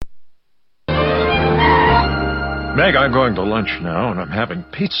Meg, I'm going to lunch now, and I'm having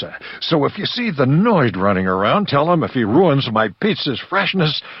pizza. So if you see the Noid running around, tell him if he ruins my pizza's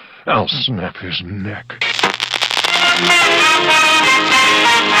freshness, I'll snap his neck.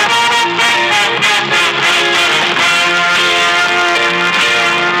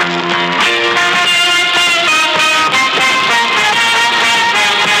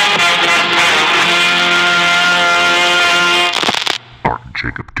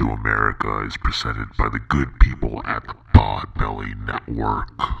 Jacob to America is presented by the good people at the Podbelly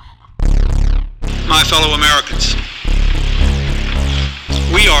Network. My fellow Americans,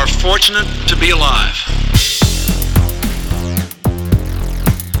 we are fortunate to be alive.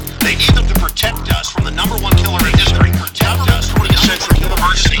 They need them to protect us from the number one killer in history. Protect us from the Central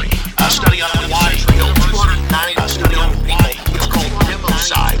University. A study on why killed 290. A study on why it's called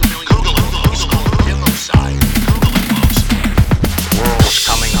democide. Google it. It's called democide.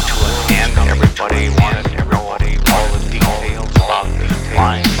 Coming to an end. Everybody wanted to know all the details about the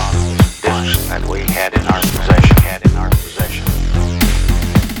flying disc that we had in our possession.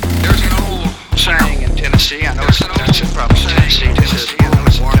 There's an old saying in Tennessee. I know it's probably Tennessee. It says,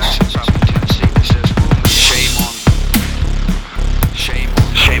 shame on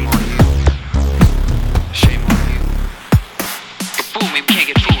you. You fool me, we can't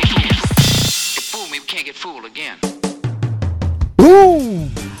get fooled again. You fool me, we can't get fooled again.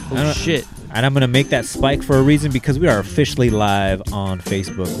 Boom! Oh, shit. And I'm going to make that spike for a reason, because we are officially live on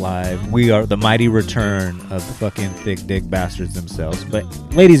Facebook Live. We are the mighty return of the fucking thick dick bastards themselves. But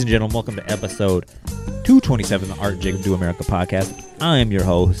ladies and gentlemen, welcome to episode 227 of the Art Jacob Do America podcast. I am your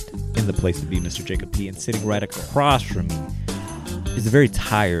host, in the place to be, Mr. Jacob P. And sitting right across from me is a very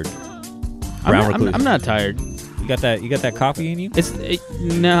tired brown recluse. I'm not tired. You got that coffee in you?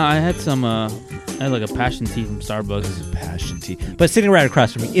 No, I had some. I had like a passion tea from Starbucks. Passion tea. But sitting right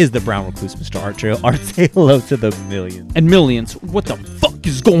across from me is the brown recluse, Mr. Art Trail. Art, say hello to the millions. And millions. What the fuck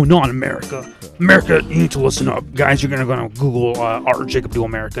is going on, America? America, you need to listen up. Guys, you're going to go to Google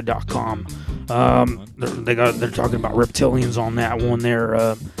artjacobdoamerica.com. They're talking about reptilians on that one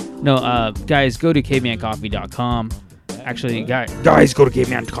there. Guys, go to cavemancoffee.com. Actually, guys, go to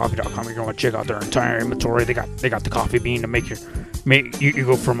cavemancoffee.com. You're going to check out their entire inventory. They got the coffee bean to make you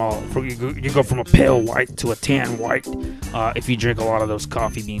go from a pale white to a tan white if you drink a lot of those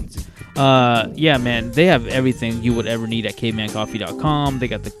coffee beans. Yeah, man, they have everything you would ever need at cavemancoffee.com. They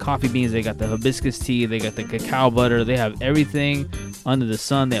got the coffee beans, they got the hibiscus tea, they got the cacao butter, they have everything under the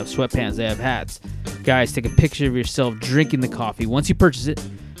sun. They have sweatpants, they have hats. Guys, take a picture of yourself drinking the coffee. Once you purchase it,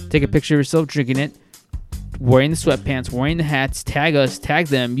 take a picture of yourself drinking it, wearing the sweatpants, wearing the hats, tag us, tag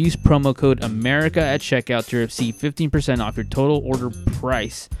them, use promo code America at checkout to receive 15% off your total order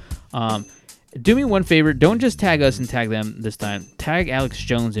price. Do me one favor, don't just tag us and tag them this time. Tag Alex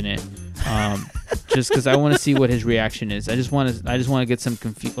Jones in it. Just because I want to see what his reaction is. I just want to get some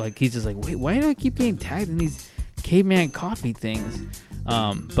confused. Like, he's just like, wait, why do I keep getting tagged in these caveman coffee things?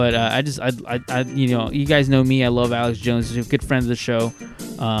 You guys know me. I love Alex Jones. He's a good friend of the show.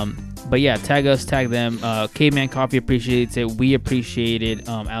 But yeah, tag us, tag them. Caveman Coffee appreciates it. We appreciate it.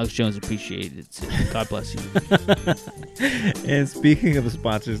 Alex Jones appreciates it. So God bless you. And speaking of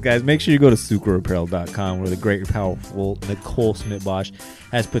sponsors, guys, make sure you go to sucreapparel.com, where the great, powerful Nicole Smith-Bosch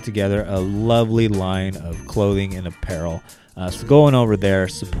has put together a lovely line of clothing and apparel. So going over there,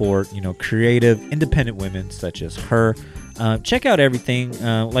 support, creative, independent women such as her. Check out everything.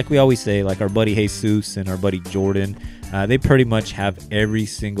 Like we always say, like our buddy Jesus and our buddy Jordan, they pretty much have every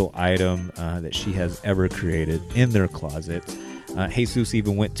single item that she has ever created in their closets. Jesus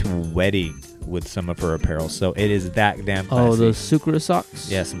even went to a wedding with some of her apparel, so it is that damn classy. Oh, those Sucre socks?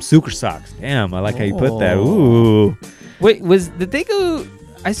 Yeah, some Sucre socks. Damn, I like how you put that. Ooh. Wait, did they go?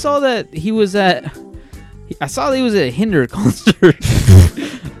 I saw that he was at a Hinder concert.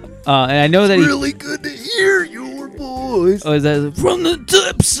 And I know that really good to hear your voice. Oh, is that from the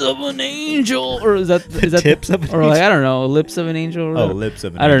tips of an angel, or is that tips of an angel? Or like, I don't know, lips of an angel? Oh, lips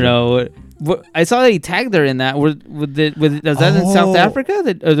of an angel. I don't know. What, I saw that he tagged her in that. Was that in South Africa?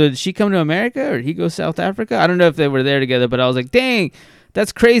 Or did she come to America, or he go South Africa? I don't know if they were there together, but I was like, dang,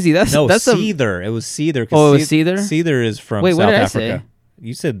 that's crazy. That's Seether. It was Seether. Oh, it was Seether? Seether is from South Africa.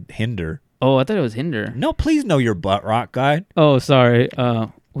 You said Hinder. Oh, I thought it was Hinder. No, please know your butt rock guy. Oh, sorry.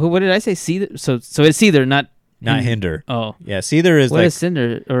 What did I say? Seether. So it's Seether, not Hinder. Oh, yeah. Seether is what is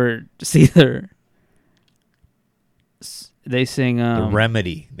Cinder or Seether? They sing the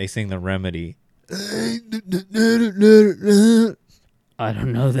Remedy. They sing the Remedy. I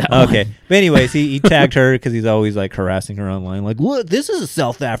don't know that. Okay, but anyways, he tagged her because he's always like harassing her online. Like, look, this is a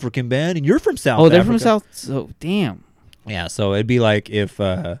South African band, and you're from South. Oh, they're Africa. from South. So damn. Yeah, so it'd be like if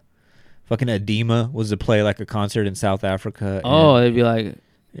fucking Edema was to play like a concert in South Africa. Oh, and, they'd be like,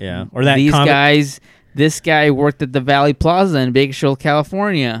 yeah, or that these comic- guys. This guy worked at the Valley Plaza in Bakersfield,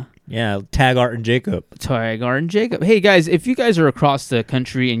 California. Yeah, tag Art and Jacob. Tag Art and Jacob. Hey guys, if you guys are across the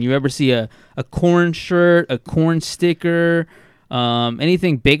country and you ever see a corn shirt, a corn sticker,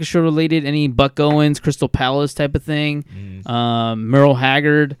 anything Bakersfield related, any Buck Owens, Crystal Palace type of thing, Merle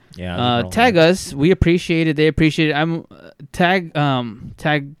Haggard, tag us. We appreciate it. They appreciate it. Tag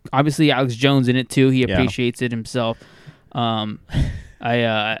obviously Alex Jones in it too. He appreciates it himself. I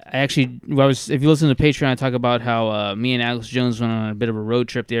actually, if you listen to Patreon, I talk about how me and Alex Jones went on a bit of a road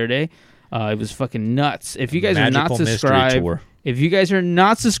trip the other day. It was fucking nuts. If you guys are not subscribed,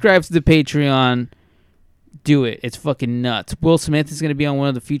 to the Patreon, do it. It's fucking nuts. Will Smith is going to be on one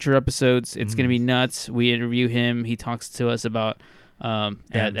of the future episodes. It's going to be nuts. We interview him. He talks to us about that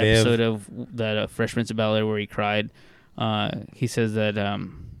episode of that Fresh Prince of Bel-Air where he cried. He says that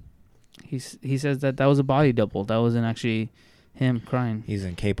he says that was a body double. That wasn't actually him crying. He's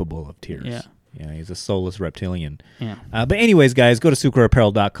incapable of tears. Yeah, he's a soulless reptilian. Yeah. But anyways, guys, go to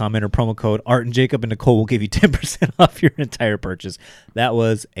sucreapparel.com, enter promo code Art and Jacob, and Nicole will give you 10% off your entire purchase. That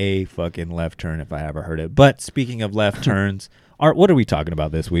was a fucking left turn if I ever heard it. But speaking of left turns, Art, what are we talking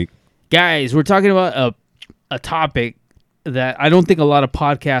about this week? Guys, we're talking about a topic that I don't think a lot of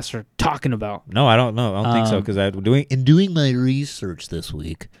podcasts are talking about. No, I don't know. I don't think so, because doing my research this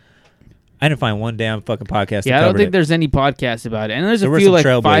week, I didn't find one damn fucking podcast. Yeah, I don't think there's any podcast about it. And there's There a were few some like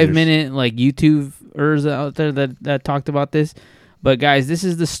trailblazers. 5-minute like YouTubers out there that talked about this. But guys, this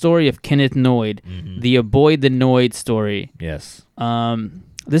is the story of Kenneth Noyd, the Avoid the Noyd story. Yes.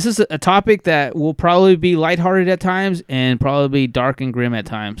 This is a topic that will probably be lighthearted at times and probably dark and grim at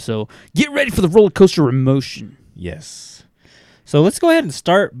times. So get ready for the roller coaster of emotion. Yes. So let's go ahead and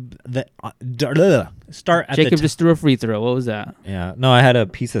start at Jacob just threw a free throw. What was that? Yeah. No, I had a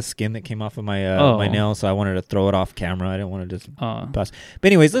piece of skin that came off of my my nail, so I wanted to throw it off camera. I didn't want to just pass. But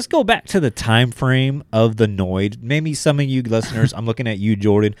anyways, let's go back to the time frame of the Noyd. Maybe some of you listeners, I'm looking at you,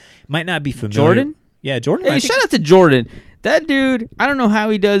 Jordan, might not be familiar. Jordan? Yeah, Jordan. Hey, shout out to Jordan. That dude, I don't know how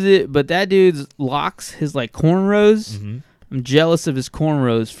he does it, but that dude's locks, his like cornrows. Mm-hmm. I'm jealous of his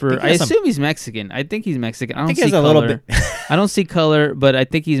cornrows. I assume he's Mexican. I think he's Mexican. I don't see color. Little bit. I don't see color, but I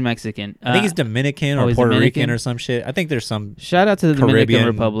think he's Mexican. I think he's Dominican or Puerto Rican or some shit. I think there's some. Shout out to the Dominican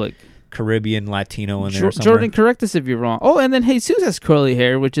Republic. Caribbean Latino in there somewhere. Jordan, correct us if you're wrong. Oh, and then Jesus has curly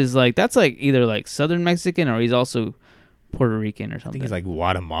hair, which is like that's like either like Southern Mexican or he's also Puerto Rican or something. I think he's like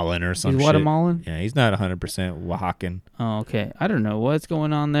Guatemalan or something. He's Guatemalan? Yeah, he's not 100% Oaxacan. Oh, okay. I don't know what's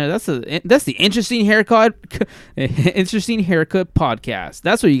going on there. That's the interesting haircut podcast.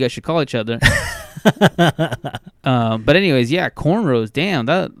 That's what you guys should call each other. But anyways, yeah, cornrows.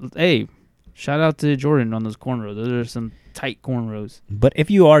 Damn, hey, shout out to Jordan on those cornrows. Those are some tight cornrows. But if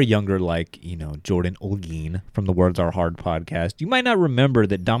you are younger, like Jordan Olguin from the Words Are Hard podcast, you might not remember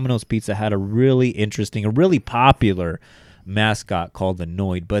that Domino's Pizza had a really interesting, a really popular mascot called the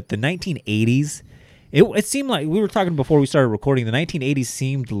Noyd. But the 1980s, it seemed like, we were talking before we started recording, the 1980s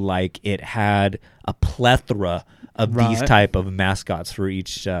seemed like it had a plethora of these type of mascots for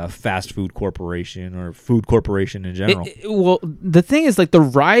each fast food corporation or food corporation in general. Well, the thing is, like, the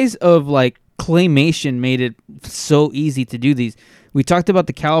rise of like claymation made it so easy to do these. We talked about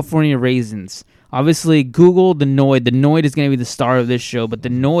the California Raisins. Obviously, Google the Noyd. The Noyd is going to be the star of this show. But the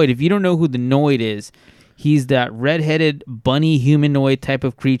Noyd, if you don't know who the Noyd is, he's that redheaded bunny humanoid type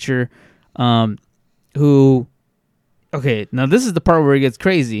of creature who... Okay, now this is the part where it gets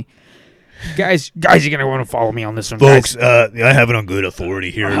crazy. Guys, you're going to want to follow me on this one, folks. I have it on good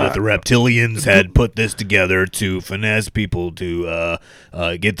authority here that the reptilians had put this together to finesse people to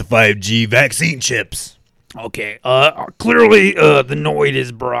get the 5G vaccine chips. Okay, clearly the Noyd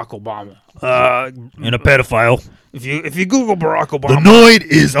is Barack Obama. And a pedophile. If you Google Barack Obama, the Noyd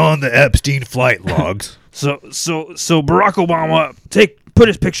is on the Epstein flight logs. So Barack Obama put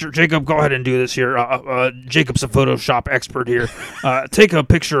his picture. Jacob, go ahead and do this here. Jacob's a Photoshop expert here. Take a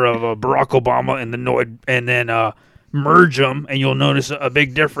picture of Barack Obama and the Noyd, and then merge them, and you'll notice a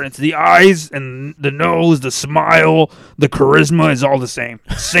big difference. The eyes and the nose, the smile, the charisma is all the same.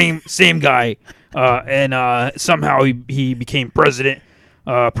 Same guy. And somehow he became president.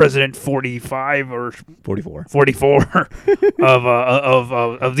 President 45 or 44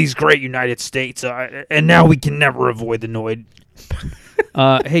 of these great United States, and now we can never avoid the Noyd.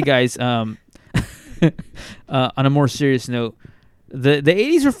 Hey guys, on a more serious note, the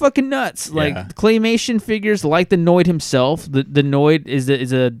 80s were fucking nuts. Like claymation figures, like the Noyd himself. The Noyd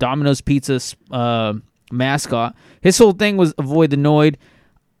is a Domino's Pizza mascot. His whole thing was avoid the Noyd.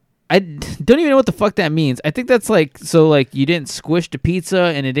 I don't even know what the fuck that means. I think that's like, so like you didn't squish the pizza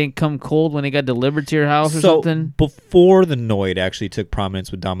and it didn't come cold when it got delivered to your house or something? Before the Noid actually took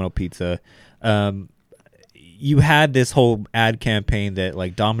prominence with Domino Pizza, you had this whole ad campaign that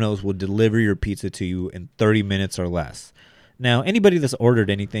like Domino's will deliver your pizza to you in 30 minutes or less. Now, anybody that's ordered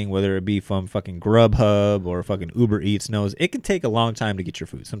anything, whether it be from fucking Grubhub or fucking Uber Eats, knows it can take a long time to get your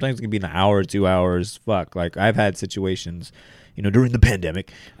food. Sometimes it can be an hour, 2 hours. Fuck, like I've had situations, during the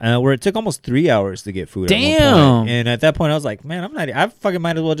pandemic, where it took almost 3 hours to get food. At one point. And at that point, I was like, man, I fucking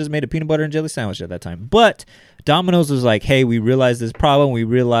might as well just made a peanut butter and jelly sandwich at that time. But Domino's was like, hey, we realized this problem. We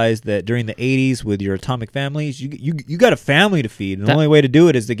realized that during the 80s with your atomic families, you got a family to feed. And the only way to do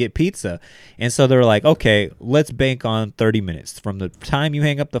it is to get pizza. And so they were like, okay, let's bank on 30 minutes. From the time you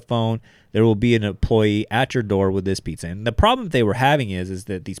hang up the phone, there will be an employee at your door with this pizza. And the problem they were having is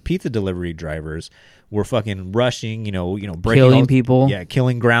that these pizza delivery drivers were fucking rushing, breaking killing people. Yeah,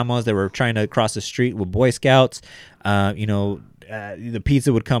 killing grandmas. They were trying to cross the street with Boy Scouts. The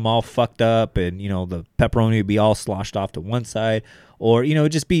pizza would come all fucked up, and the pepperoni would be all sloshed off to one side, or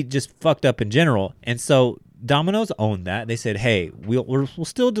just be fucked up in general. And so Domino's owned that. They said, hey, we'll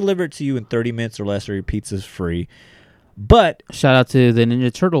still deliver it to you in 30 minutes or less, or your pizza's free. But shout out to the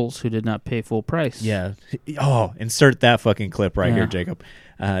Ninja Turtles who did not pay full price. Yeah. Oh, insert that fucking clip right here, Jacob.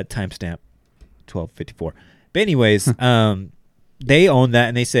 Timestamp 12:54. But anyways, they own that,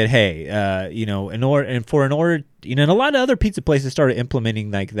 and they said, hey, and a lot of other pizza places started implementing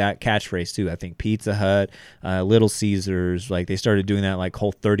like that catchphrase too. I think Pizza Hut, Little Caesars, like they started doing that like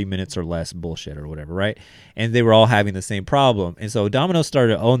whole 30 minutes or less bullshit or whatever, right? And they were all having the same problem. And so Domino's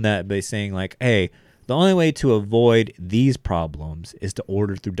started to own that by saying like, hey, the only way to avoid these problems is to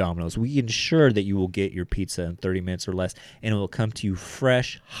order through Domino's. We ensure that you will get your pizza in 30 minutes or less, and it will come to you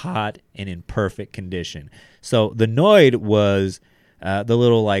fresh, hot, and in perfect condition. So the Noid was the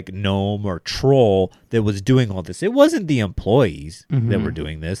little like gnome or troll that was doing all this. It wasn't the employees that were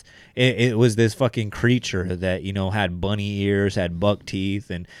doing this. It was this fucking creature that, had bunny ears, had buck teeth,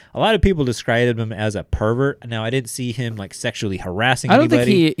 and a lot of people described him as a pervert. Now, I didn't see him like sexually harassing anybody. I don't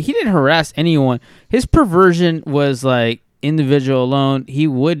think he didn't harass anyone. His perversion was like individual alone. He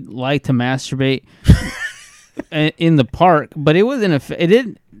would like to masturbate in the park, but it wasn't it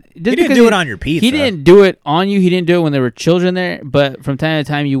didn't. He didn't do it on your pizza. He didn't do it on you. He didn't do it when there were children there. But from time to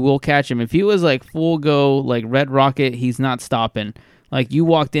time, you will catch him. If he was like full go, like Red Rocket, he's not stopping. Like you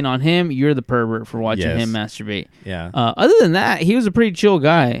walked in on him, you're the pervert for watching him masturbate. Yeah. Other than that, he was a pretty chill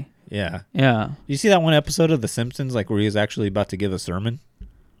guy. Yeah. Yeah. You see that one episode of The Simpsons, like where he was actually about to give a sermon?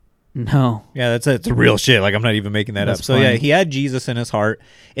 No. Yeah, it's real shit. Like I'm not even making that That's up. So funny. yeah, he had Jesus in his heart.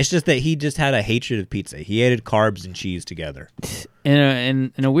 It's just that he just had a hatred of pizza. He hated carbs and cheese together.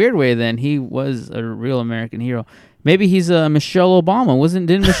 In a weird way, then he was a real American hero. Maybe he's Michelle Obama.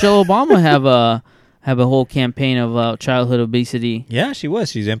 Didn't Michelle Obama have a whole campaign of childhood obesity? Yeah, she was.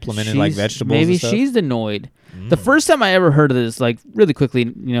 She's implemented like vegetables. Maybe and stuff. she's the Noid. The first time I ever heard of this, like really quickly,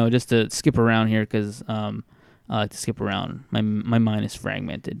 just to skip around here because I like to skip around. My mind is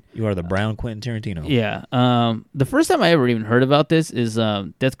fragmented. You are the brown Quentin Tarantino. Yeah. The first time I ever even heard about this is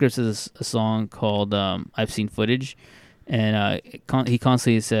Death Grips has a song called "I've Seen Footage," and he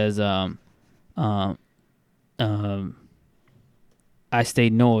constantly says, "I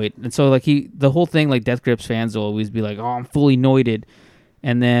stayed Noid," and so like the whole thing, like Death Grips fans will always be like, "Oh, I'm fully Noided."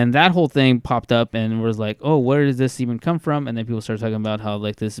 And then that whole thing popped up and was like, oh, where does this even come from? And then people started talking about how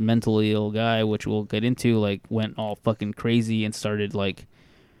like this mentally ill guy, which we'll get into, like went all fucking crazy and started like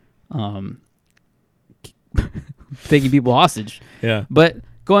taking people hostage. Yeah. But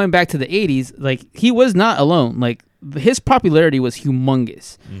going back to the 80s, like he was not alone. Like his popularity was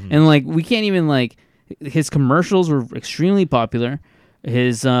humongous. And like we can't even like his commercials were extremely popular.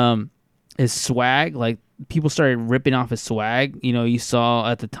 His swag, like people started ripping off his swag. You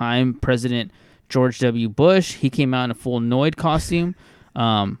saw at the time President George W. Bush, he came out in a full Noid costume,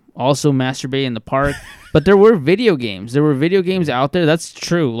 also masturbating in the park. But there were video games. There were video games out there. That's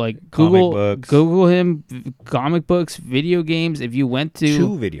true. Like Google him, comic books, video games. If you went to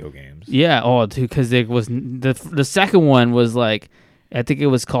 2 video games. Yeah. Oh, because it was the second one was like, I think it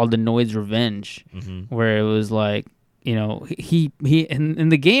was called The Noid's Revenge, where it was like, he in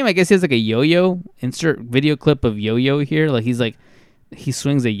the game, I guess he has like a yo-yo. Insert video clip of yo-yo here. Like he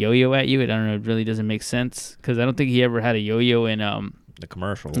swings a yo-yo at you. I don't know. It really doesn't make sense because I don't think he ever had a yo-yo in the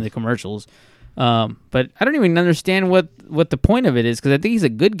commercials. But I don't even understand what the point of it is because I think he's a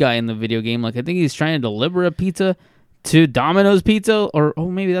good guy in the video game. Like I think he's trying to deliver a pizza to Domino's Pizza, or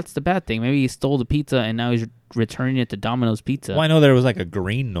maybe that's the bad thing. Maybe he stole the pizza and now he's returning it to Domino's Pizza. Well, I know there was like a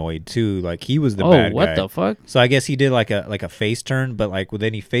green Noid too. Like he was the Oh, bad what guy. the fuck? So I guess he did like a face turn, but like with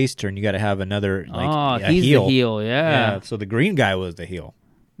any face turn, you got to have another like Oh, a he's heel. the heel. Yeah. So the green guy was the heel.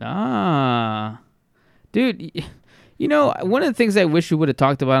 Ah, dude. You know, one of the things I wish we would have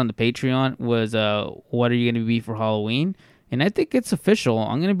talked about on the Patreon was what are you going to be for Halloween? And I think it's official.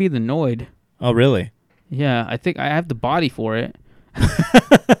 I'm going to be the Noid. Oh, really? Yeah, I think I have the body for it.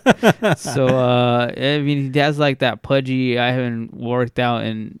 So, I mean, he has like that pudgy, I haven't worked out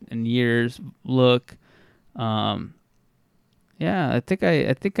in years look. Yeah, I think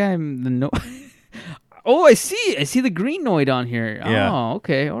I'm the Noid. Oh, I see the green Noid on here. Yeah. Oh,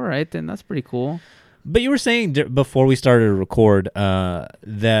 okay. All right, then that's pretty cool. But you were saying before we started to record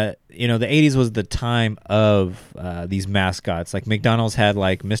that, you know, the 80s was the time of these mascots. Like McDonald's had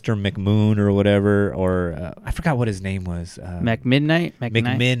like Mr. McMoon or whatever, or I forgot what his name was. McMidnight?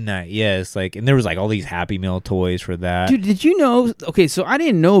 McMidnight, yes. Like, and there was like all these Happy Meal toys for that. Dude, did you know? Okay, so I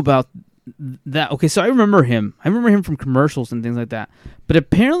didn't know about that. Okay, so I remember him. I remember him from commercials and things like that. But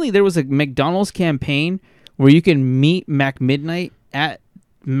apparently there was a McDonald's campaign where you can meet McMidnight at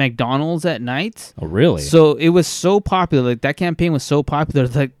McDonald's at night. Oh, really? So it was so popular. Like that campaign was so popular.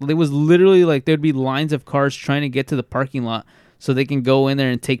 Like it was literally like there'd be lines of cars trying to get to the parking lot so they can go in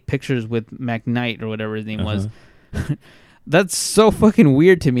there and take pictures with McKnight or whatever his name was. That's so fucking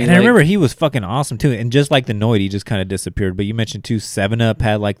weird to me. And I remember he was fucking awesome too. And just like the Noid, he just kind of disappeared. But you mentioned too, 7-Up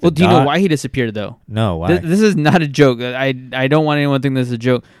had like the Well, do you know why he disappeared though? No, why? This is not a joke. I don't want anyone to think this is a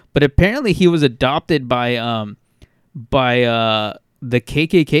joke. But apparently he was adopted by the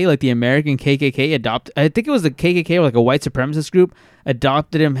KKK, like the American KKK I think it was the KKK or like a white supremacist group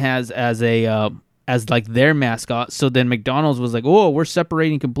adopted him as like their mascot. So then McDonald's was like, "Oh, we're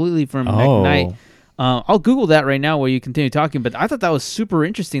separating completely from McKnight." I'll Google that right now while you continue talking. But I thought that was super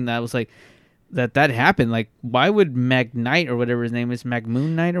interesting. That was like that happened. Like, why would McKnight or whatever his name is,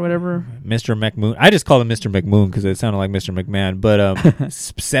 McMoon Knight or whatever? Mr. McMoon. I just called him Mr. McMoon because it sounded like Mr. McMahon. But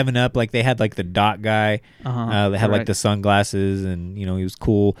 7-Up, like they had like the dot guy. They had like the sunglasses, and you know he was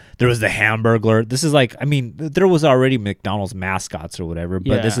cool. There was the Hamburglar. This is like, I mean, there was already McDonald's mascots or whatever,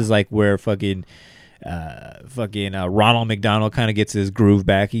 but this is like where fucking Ronald McDonald kind of gets his groove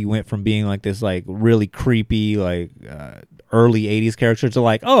back. He went from being like this like really creepy like early 80s character to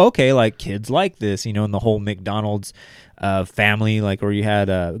like, oh, okay, like kids like this, you know, and the whole McDonald's family, like where you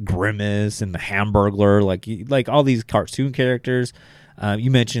had Grimace and the Hamburglar, like all these cartoon characters. You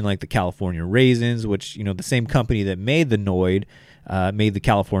mentioned like the California Raisins, which, you know, the same company that made the Noid made the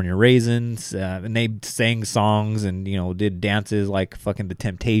California Raisins, and they sang songs and, you know, did dances like fucking the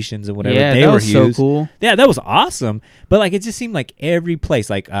Temptations and whatever. Yeah, they that were was huge. so cool. Yeah, that was awesome. But like it just seemed like every place,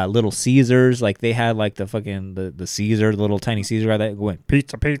 like Little Caesars, like they had like the fucking the Caesar, the little tiny Caesar guy that went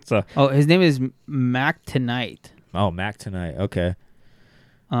pizza. Oh, his name is Mac Tonight. Oh, Mac Tonight. Okay.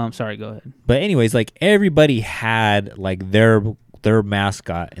 Sorry, go ahead. But anyways, like everybody had like their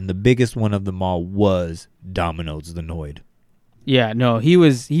mascot, and the biggest one of them all was Domino's the Noid. Yeah, no, he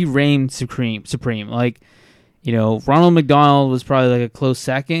reigned supreme. Like, you know, Ronald McDonald was probably like a close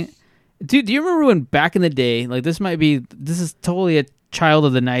second. Dude, do you remember when back in the day, like this is totally a child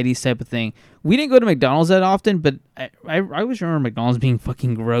of the 90s type of thing. We didn't go to McDonald's that often, but I always remember McDonald's being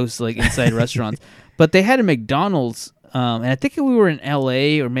fucking gross, like inside restaurants. But they had a McDonald's, and I think we were in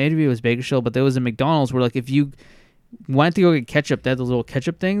LA or maybe it was Bakersfield, but there was a McDonald's where like if you wanted to go get ketchup, they had those little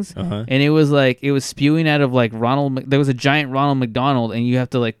ketchup things, and it was spewing out of like there was a giant Ronald McDonald, and you have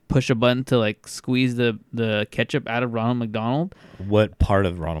to like push a button to like squeeze the ketchup out of Ronald McDonald. What part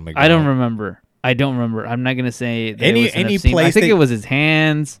of Ronald McDonald? I don't remember. I'm not gonna say that any place. I think it was his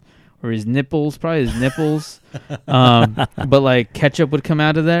hands or his nipples, probably his nipples. But like ketchup would come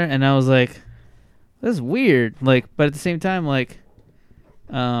out of there, and I was like, "This is weird." Like, but at the same time, like,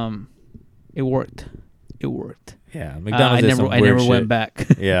 it worked. It worked. Yeah, McDonald's. I never went back.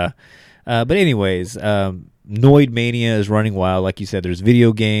 Yeah, but anyways, Noid Mania is running wild. Like you said, there's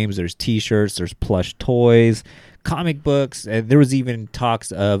video games, there's T-shirts, there's plush toys, comic books. There was even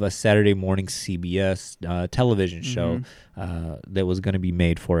talks of a Saturday morning CBS television show that was going to be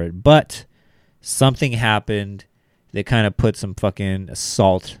made for it. But something happened that kind of put some fucking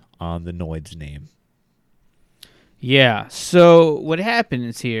salt on the Noid's name. Yeah. So what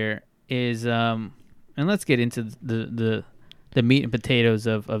happens here is, and let's get into the meat and potatoes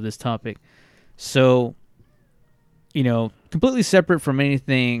of this topic. So, you know, completely separate from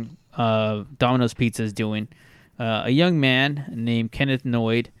anything Domino's Pizza is doing, a young man named Kenneth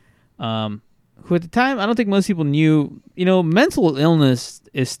Noid, who at the time, I don't think most people knew, you know, mental illness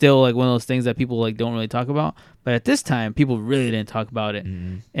is still like one of those things that people like don't really talk about. But at this time, people really didn't talk about it.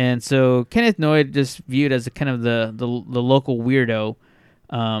 And so Kenneth Noyd, just viewed as a kind of the local weirdo,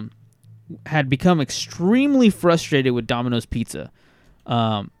 had become extremely frustrated with Domino's Pizza.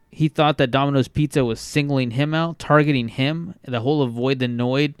 He thought that Domino's Pizza was singling him out, targeting him. The whole Avoid the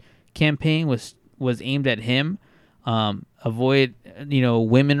Noid campaign was aimed at him. Women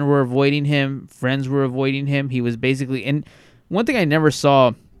were avoiding him, friends were avoiding him. He was basically, and one thing I never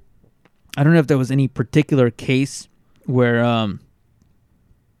saw, I don't know if there was any particular case where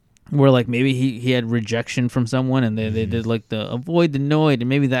like maybe he had rejection from someone and they did like the Avoid the Noid, and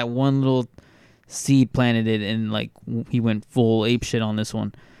maybe that one little seed planted it and like he went full ape shit on this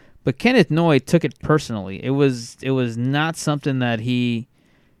one. But Kenneth Noyd took it personally. It was not something that he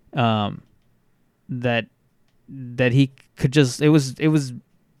that he could just, it was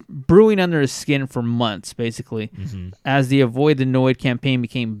brewing under his skin for months, basically, as the Avoid the Noid campaign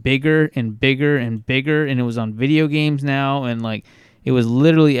became bigger and bigger and bigger, and it was on video games now, and like it was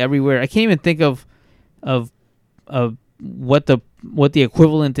literally everywhere. I can't even think of what the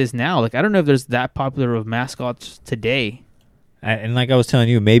equivalent is now. Like, I don't know if there's that popular of mascots today. And like I was telling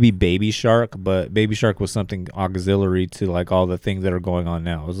you, maybe Baby Shark, but Baby Shark was something auxiliary to like all the things that are going on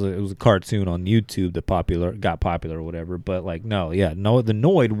now. It was a cartoon on YouTube that got popular or whatever. But like, the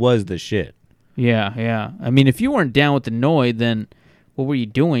Noid was the shit. Yeah. I mean, if you weren't down with the Noid, then what were you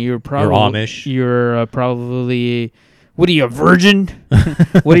doing? You're probably Amish. You're probably, what are you, a virgin?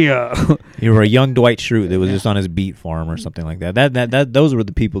 What are you? You were a young Dwight Schrute that was just on his beet farm or something like that. Those were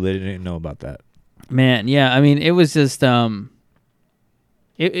the people that didn't know about that. Man, yeah. I mean, it was just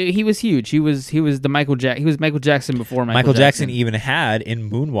he was huge. He was the Michael Jackson. He was Michael Jackson before Michael Jackson. Even had in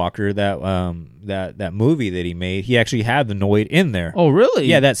Moonwalker that movie that he made. He actually had the Noid in there. Oh, really?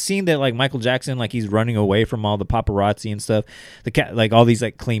 Yeah, that scene that like Michael Jackson, like he's running away from all the paparazzi and stuff. The cat, like all these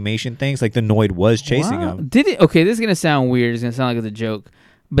like claymation things, like the Noid was chasing him. Did it? Okay, this is gonna sound weird. It's gonna sound like it's a joke.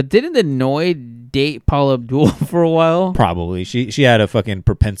 But didn't the Noid date Paula Abdul for a while? Probably. She had a fucking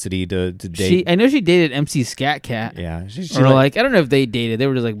propensity to date. I know she dated MC Scat Cat. Yeah. Or like, I don't know if they dated. They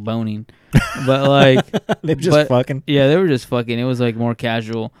were just like boning. But like they were just fucking. Yeah, they were just fucking. It was like more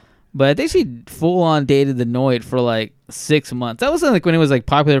casual. But I think she full on dated the Noid for like 6 months. That was like when it was like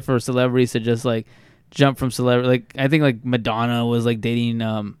popular for celebrities to just like jump from celebrity. Like I think like Madonna was like dating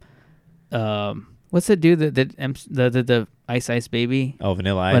what's that dude that the Ice Baby? Oh,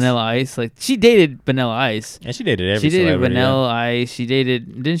 Vanilla Ice. Vanilla Ice. Like she dated Vanilla Ice. Yeah, she dated every She dated celebrity, Vanilla Ice. She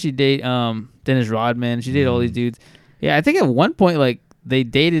dated. Didn't she date Dennis Rodman? She dated all these dudes. Yeah, I think at one point like they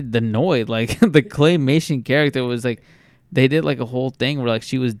dated the Noid. Like the claymation character was like they did like a whole thing where like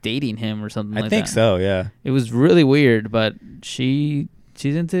she was dating him or something. I think so. Yeah. It was really weird, but she's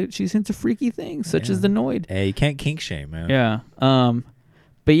into freaky things such as the Noid. Hey, you can't kink shame, man. Yeah.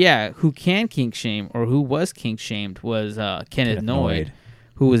 But yeah, who can kink shame or who was kink shamed was Kenneth Noyd,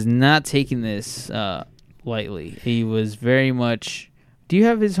 who was not taking this lightly. He was very much. Do you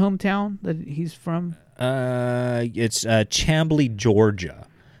have his hometown that he's from? It's Chamblee, Georgia.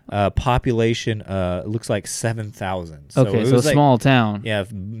 Population looks like 7,000. So okay, so a small town. Yeah,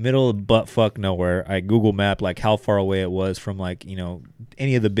 middle of buttfuck nowhere. I Google Map like how far away it was from like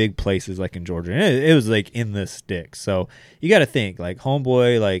any of the big places like in Georgia. And it was like in the sticks. So you got to think like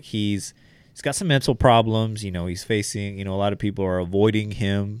homeboy, like he's got some mental problems. He's facing. A lot of people are avoiding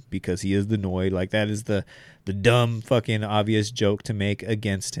him because he is the Noid. Like that is the dumb fucking obvious joke to make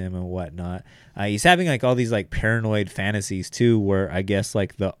against him and whatnot. He's having like all these like paranoid fantasies too, where I guess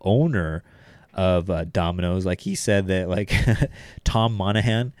like the owner of Domino's, like he said that like Tom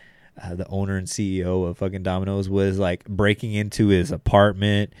Monahan, the owner and CEO of fucking Domino's, was like breaking into his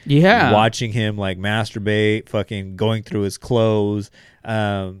apartment, watching him like masturbate, fucking going through his clothes,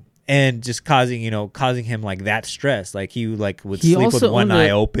 and just causing him like that stress. Like he like would sleep with one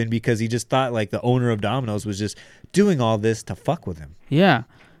eye open because he just thought like the owner of Domino's was just doing all this to fuck with him. Yeah.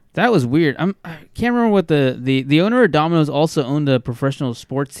 That was weird. I can't remember what the owner of Domino's also owned a professional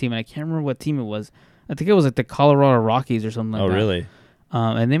sports team, and I can't remember what team it was. I think it was like the Colorado Rockies or something like that. Oh, really?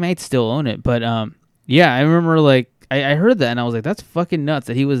 And they might still own it. But yeah, I remember like I heard that and I was like, that's fucking nuts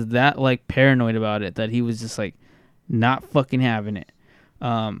that he was that like paranoid about it, that he was just like not fucking having it.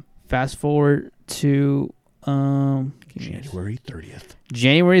 Fast forward to January 30th.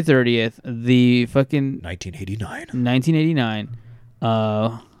 January 30th, the fucking 1989.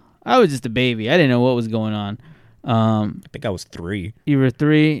 I was just a baby. I didn't know what was going on. I think I was 3. You were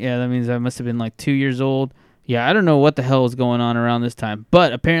 3? Yeah, that means I must have been like 2 years old. Yeah, I don't know what the hell was going on around this time.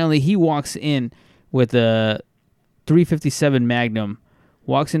 But apparently he walks in with a 357 Magnum,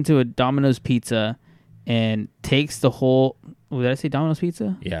 walks into a Domino's Pizza, and takes the whole did I say Domino's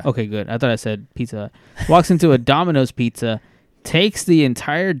Pizza? Yeah. Okay, good. I thought I said Pizza Hut. Walks into a Domino's Pizza, takes the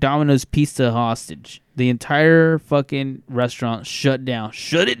entire Domino's Pizza hostage. The entire fucking restaurant shut down.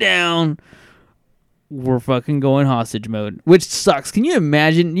 Shut it down. We're fucking going hostage mode, which sucks. Can you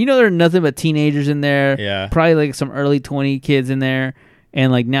imagine? You know, there are nothing but teenagers in there. Yeah. Probably like some early 20 kids in there.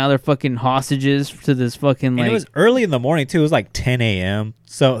 And like now they're fucking hostages to this fucking And like. it was early in the morning too. It was like 10 a.m.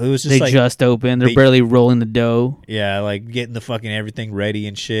 So it was just they like just opened. They're they- barely rolling the dough. yeah, like getting the fucking everything ready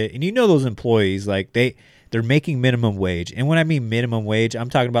and shit. And you know those employees like they're making minimum wage. And when I mean minimum wage, I'm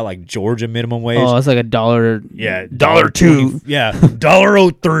talking about like Georgia minimum wage. Oh, it's like $1. yeah, $1.02. Yeah,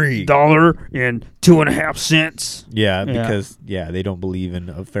 $1.03. $1.02.50. Yeah, because they don't believe in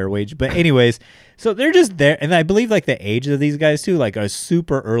a fair wage. But anyways, so they're just there, and I believe like the age of these guys too, like are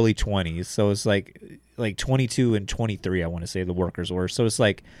super early 20s. So it's like 22 and 23, I want to say the workers were. So it's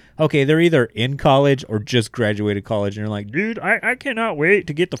like, okay, they're either in college or just graduated college, and they're like, dude, I cannot wait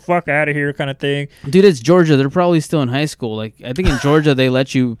to get the fuck out of here, kind of thing. Dude, it's Georgia. They're probably still in high school. Like I think in Georgia they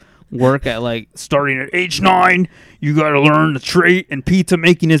let you work at like Starting at age 9, you got to learn the trade, and pizza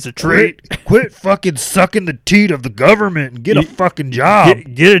making is a trade. Quit fucking sucking the teat of the government and get a fucking job.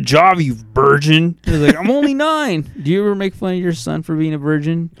 Get a job, you virgin. They're like, I'm only 9. Do you ever make fun of your son for being a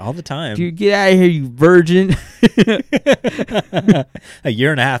virgin? All the time. Dude, get out of here, you virgin. A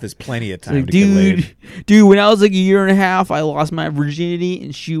year and a half is plenty of time Like, to get laid. dude, when I was like a year and a half, I lost my virginity,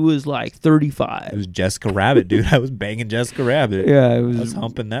 and she was like It 35. was Jessica Rabbit, dude. I was banging Jessica Rabbit. Yeah, it I was was.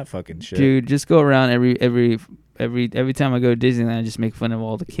 humping that fucking shit. Dude, just go around every time I go to Disneyland, I just make fun of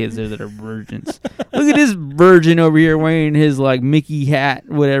all the kids there that are virgins. Look at this virgin over here wearing his like Mickey hat,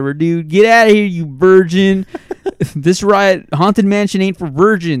 whatever. Dude, get out of here, you virgin. This Haunted Mansion ain't for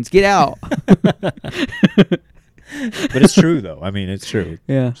virgins. Get out. But it's true, though. I mean, it's true.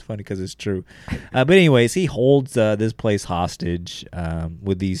 Yeah. It's funny because it's true. But anyways, he holds this place hostage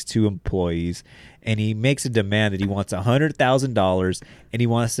with these 2 employees, and he makes a demand that he wants $100,000, and he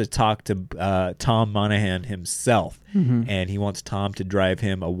wants to talk to Tom Monahan himself, and he wants Tom to drive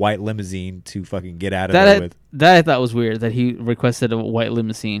him a white limousine to fucking get out of there with. That I thought was weird that he requested a white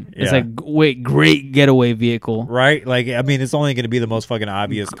limousine. It's Yeah. like, wait, great getaway vehicle. Right? Like, I mean, it's only going to be the most fucking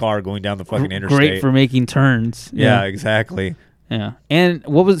obvious car going down the fucking interstate. Great for making turns. Yeah, exactly. Yeah. And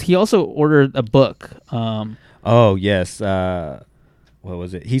he also ordered a book. Oh, yes. What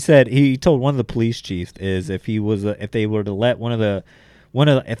was it? He told one of the police chiefs is if they were to let the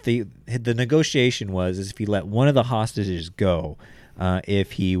negotiation was if he let one of the hostages go,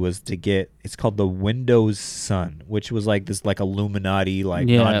 if he was to get, it's called the Windows Sun, which was like this like Illuminati like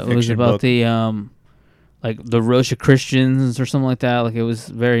nonfiction it was about book. the like the Rosicrucians or something like that. Like it was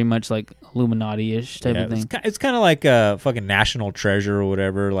very much like Illuminati-ish type of thing. It's kind of like a fucking national treasure or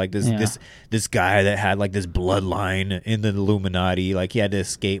whatever. Like this guy that had like this bloodline in the Illuminati. Like he had to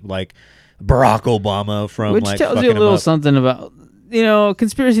escape like Barack Obama from Which like tells fucking you a him little up. something about,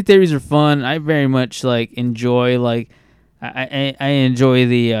 conspiracy theories are fun. I very much like enjoy like I enjoy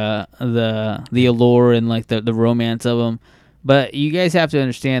the allure and like the romance of them. But you guys have to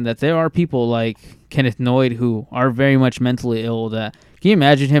understand that there are people like Kenneth Noyd who are very much mentally ill. That can you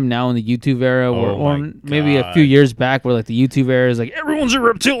imagine him now in the YouTube era, or maybe a few years back, where like the YouTube era is like Everyone's a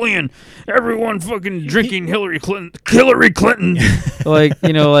reptilian. Everyone fucking drinking Hillary Clinton. like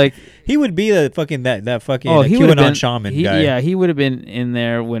like He would be the fucking that fucking he would've QAnon been- shaman he, guy. Yeah, he would have been in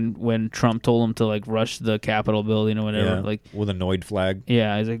there when Trump told him to like rush the Capitol building or whatever. Yeah, Like with a Noid flag.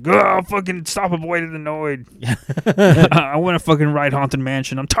 yeah, he's like, Oh, fucking stop avoiding the Noid. I want to fucking ride Haunted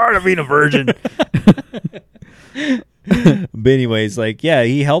Mansion. I'm tired of being a virgin. But anyways, like yeah,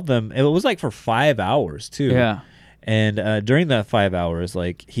 he held them. It was like for 5 hours too. yeah. And during that 5 hours,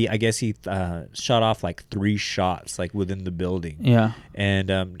 like I guess he shot off like 3 shots like within the building. Yeah.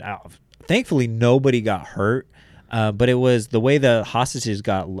 And thankfully nobody got hurt. But it was the way the hostages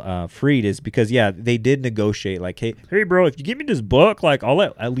got freed is because they did negotiate like, hey bro, if you give me this book, like I'll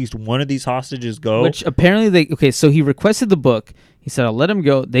let at least one of these hostages go. Which apparently so he requested the book. He said, I'll let him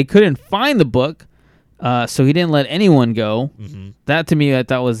go. They couldn't find the book, so he didn't let anyone go. Mm-hmm. That to me, I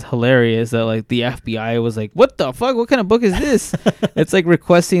thought was hilarious. That like the FBI was like, "What the fuck? What kind of book is this?" It's like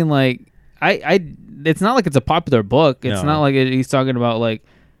requesting like It's not like it's a popular book. It's not like he's talking about like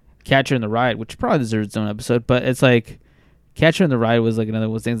Catcher in the Rye, which probably deserves its own episode. But it's like Catcher in the Rye was like another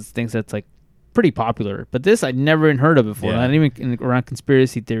one of those things that's like pretty popular. But this I'd never even heard of before. Yeah. Not even around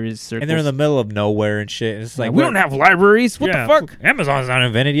conspiracy theories circles. And they're in the middle of nowhere and shit. It's like we don't have libraries. What the fuck? Amazon's not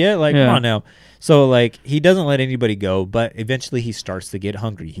invented yet. Like, Yeah. come on now. So like he doesn't let anybody go, but eventually he starts to get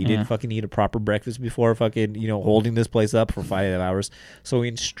hungry. He Yeah. didn't fucking eat a proper breakfast before fucking, holding this place up for 5 hours. So he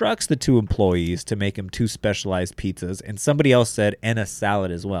instructs the 2 employees to make him 2 specialized pizzas, and somebody else said, and a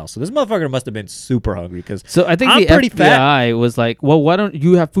salad as well. So this motherfucker must have been super hungry because So I think I'm the pretty FBI was like, well, why don't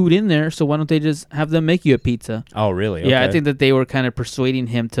you have food in there? So why don't they just have them make you a pizza? Oh, really? Yeah, I Okay. think that they were kind of persuading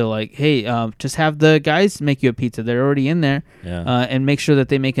him to like, hey, just have the guys make you a pizza. They're already in there, Yeah. and make sure that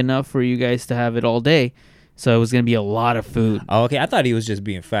they make enough for you guys to have it all day. So it was gonna be a lot of food. Oh, okay. I thought he was just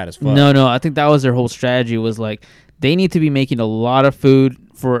being fat as fuck. No, I think that was their whole strategy. Was like they need to be making a lot of food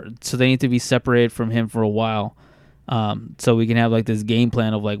so they need to be separated from him for a while, so we can have like this game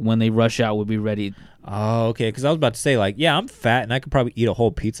plan of like when they rush out, we'll be ready. Oh, okay. Because I was about to say, like, yeah, I'm fat and I could probably eat a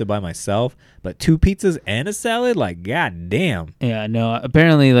whole pizza by myself, but 2 pizzas and a salad, like, god damn. Yeah, no.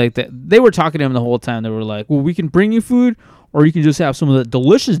 Apparently, like they were talking to him the whole time. They were like, "Well, we can bring you food, or you can just have some of the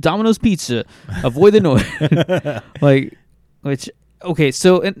delicious Domino's pizza. Avoid the noise." Like, which okay.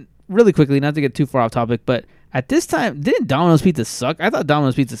 So, and really quickly, not to get too far off topic, but at this time, didn't Domino's pizza suck? I thought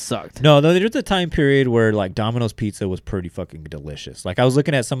Domino's pizza sucked. No, there's a time period where like Domino's pizza was pretty fucking delicious. Like I was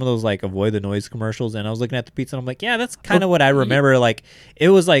looking at some of those like avoid the noise commercials, and I was looking at the pizza, and I'm like, yeah, that's kind of what I remember. Like it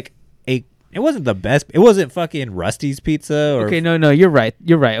was like it wasn't the best. It wasn't fucking Rusty's Pizza or Okay, no, you're right.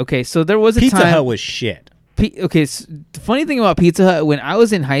 Okay, so there was a Pizza time. Hut was shit. Okay, so the funny thing about Pizza Hut, when I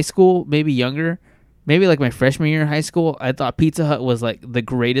was in high school, maybe younger, maybe like my freshman year in high school, I thought Pizza Hut was like the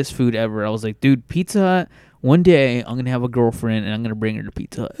greatest food ever. I was like, dude, Pizza Hut, one day I'm going to have a girlfriend and I'm going to bring her to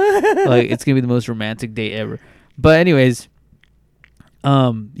Pizza Hut. Like, it's going to be the most romantic day ever. But anyways,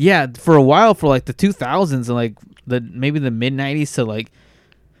 yeah, for a while, for like the 2000s and like maybe the mid 90s to like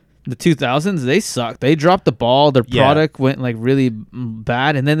the 2000s, they sucked. They dropped the ball. Their Yeah. product went like really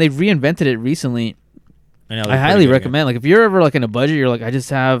bad, and then they reinvented it recently. I know, I they're highly pretty good recommend. Like, if you're ever like in a budget, you're like,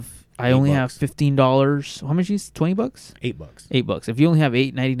 I only have $8. $15. How much is $20? $8. $8. If you only have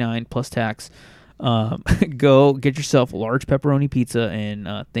 $8.99 plus tax, go get yourself a large pepperoni pizza and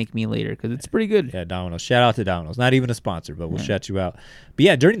thank me later because it's pretty good. Yeah, Domino's. Shout out to Domino's. Not even a sponsor, but we'll shout you out. But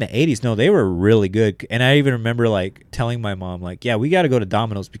yeah, during the 80s, no, they were really good. And I even remember like telling my mom, like, yeah, we got to go to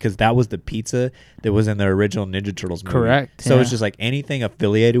Domino's because that was the pizza that was in the original Ninja Turtles movie. Correct, So yeah. it's just like anything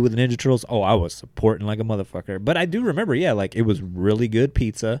affiliated with the Ninja Turtles, oh, I was supporting like a motherfucker. But I do remember, yeah, like it was really good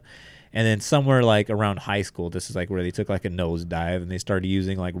pizza. And then somewhere like around high school, this is like where they took like a nosedive and they started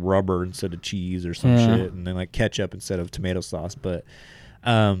using like rubber instead of cheese or some Yeah. shit, and then like ketchup instead of tomato sauce. But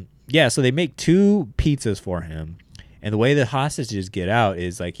yeah, so they make 2 pizzas for him, and the way the hostages get out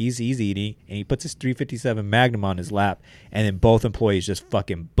is like he's eating and he puts his 357 Magnum on his lap, and then both employees just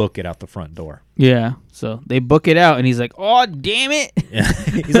fucking book it out the front door. Yeah. So they book it out, and he's like, "Oh, damn it!"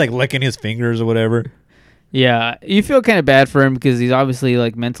 He's like licking his fingers or whatever. Yeah, you feel kind of bad for him because he's obviously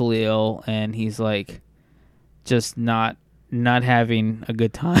like mentally ill, and he's like just not having a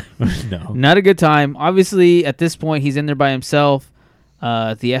good time. No. Not a good time. Obviously, at this point, he's in there by himself.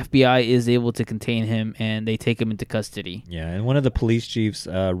 The FBI is able to contain him, and they take him into custody. Yeah, and one of the police chiefs,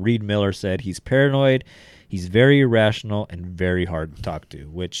 Reed Miller, said he's paranoid, he's very irrational, and very hard to talk to,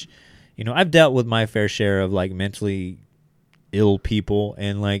 which, I've dealt with my fair share of, like, mentally ill people,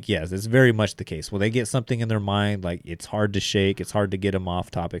 and, like, yes, it's very much the case. When they get something in their mind, like, it's hard to shake, it's hard to get them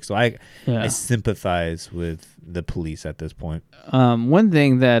off topic. So I sympathize with the police at this point. One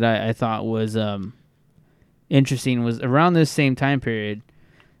thing that I thought was interesting was around this same time period,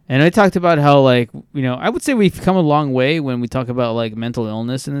 and I talked about how, like, I would say we've come a long way when we talk about like mental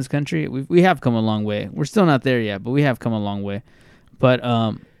illness in this country. We have come a long way. We're still not there yet, but we have come a long way. But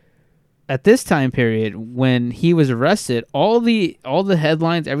at this time period when he was arrested, all the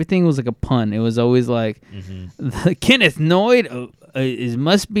headlines, everything was like a pun. It was always like Kenneth Noid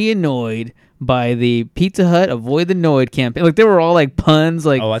must be annoyed by the Pizza Hut Avoid the Noid campaign. Like, they were all like puns.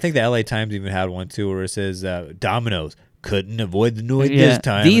 Like, I think the LA Times even had one too where it says Domino's couldn't avoid the Noid this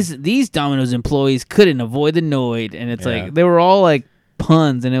time. These Domino's employees couldn't avoid the Noid, and it's Yeah. like they were all like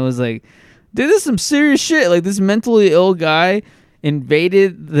puns, and it was like, dude, this is some serious shit. Like, this mentally ill guy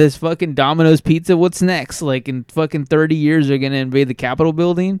invaded this fucking Domino's pizza. What's next? Like, in fucking 30 years, they're gonna invade the Capitol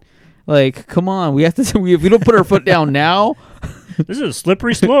building. Like, come on, we have to. If we don't put our foot down now, This is a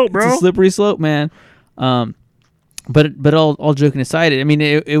slippery slope, bro. it's a slippery slope, man. But all joking aside, I mean,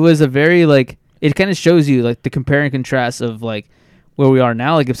 it was a very, like, it kind of shows you like the compare and contrast of like where we are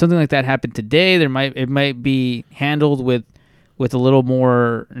now. Like, if something like that happened today, it might be handled with a little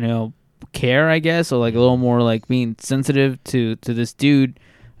more, care, I guess, or like a little more like being sensitive to this dude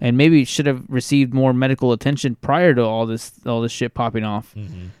and maybe should have received more medical attention prior to all this shit popping off.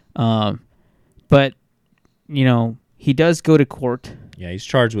 But he does go to court. Yeah, he's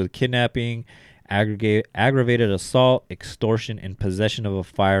charged with kidnapping, aggravated assault, extortion, and possession of a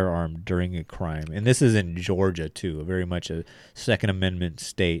firearm during a crime. And this is in Georgia, too, very much a Second Amendment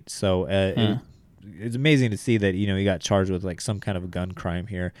state. So it's amazing to see that, he got charged with like some kind of a gun crime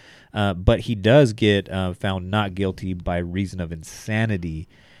here. But he does get found not guilty by reason of insanity.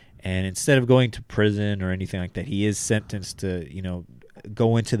 And instead of going to prison or anything like that, he is sentenced to,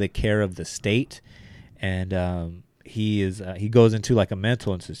 go into the care of the state. And he goes into like a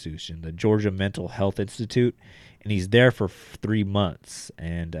mental institution, the Georgia Mental Health Institute, and he's there for 3 months.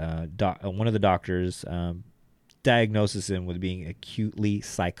 And one of the doctors diagnoses him with being acutely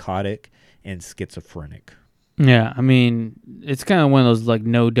psychotic and schizophrenic. Yeah, I mean, it's kind of one of those like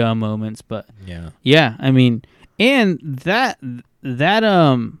no duh moments, but yeah, I mean, and that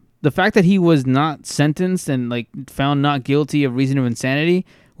the fact that he was not sentenced and like found not guilty of reason of insanity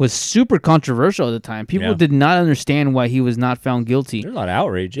was super controversial at the time. People did not understand why he was not found guilty. There's a lot of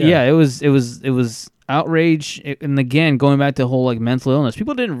outrage. Yeah, it was outrage, and again, going back to the whole like mental illness,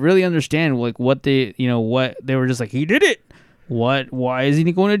 people didn't really understand like what they were just like, he did it. Why isn't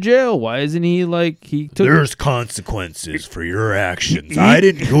he going to jail? Why isn't he like he took? There's consequences for your actions. I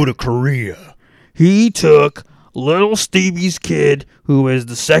didn't go to Korea. He took little Stevie's kid, who is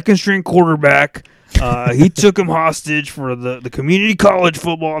the second string quarterback. He took him hostage for the community college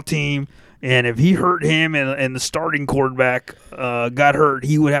football team, and if he hurt him and the starting quarterback got hurt,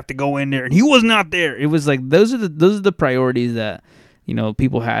 he would have to go in there, and he was not there. It was like those are the priorities that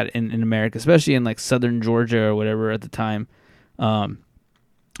people had in America, especially in like southern Georgia or whatever at the time.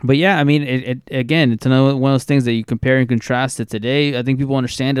 But yeah, I mean, it's another one of those things that you compare and contrast to today. I think people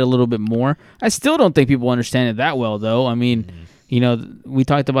understand it a little bit more. I still don't think people understand it that well, though. I mean, we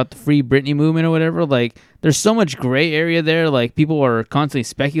talked about the Free Britney movement or whatever. Like, there's so much gray area there. Like, people are constantly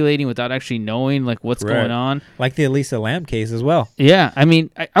speculating without actually knowing like what's going on. Like the Elisa Lam case as well. Yeah, I mean,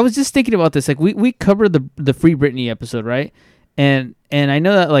 I was just thinking about this. Like, we covered the Free Britney episode, right? And I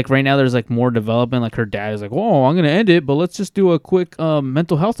know that like right now there's like more development. Like her dad is like, "Oh, I'm gonna end it, but let's just do a quick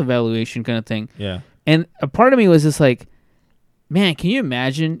mental health evaluation kind of thing." Yeah. And a part of me was just like, man, can you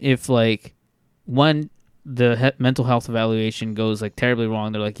imagine if like the mental health evaluation goes like terribly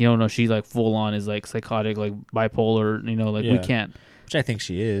wrong? They're like, no, she like full on is like psychotic, like bipolar. We can't. Which I think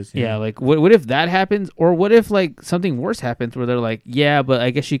she is. Yeah. Like what if that happens, or what if like something worse happens where they're like, yeah, but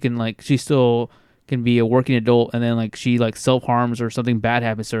I guess she can like she still can be a working adult, and then like she like self-harms or something bad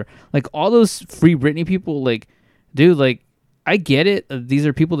happens to her. Like all those Free Britney people, like, dude, like I get it. These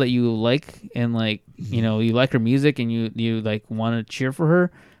are people that you like, and like you like her music, and you like want to cheer for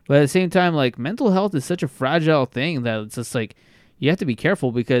her. But at the same time, like mental health is such a fragile thing that it's just like you have to be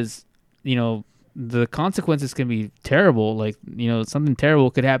careful, because the consequences can be terrible. Like, something terrible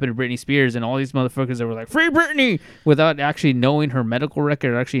could happen to Britney Spears, and all these motherfuckers that were like, "Free Britney," without actually knowing her medical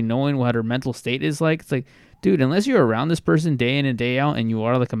record, or actually knowing what her mental state is like. It's like, dude, unless you're around this person day in and day out, and you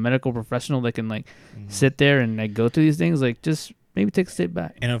are like a medical professional that can like sit there and like go through these things, like just maybe take a step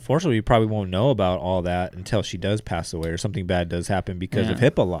back. And unfortunately, you probably won't know about all that until she does pass away or something bad does happen because of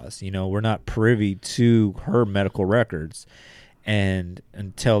HIPAA laws. We're not privy to her medical records, and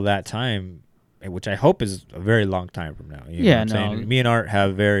until that time, which I hope is a very long time from now. Me and Art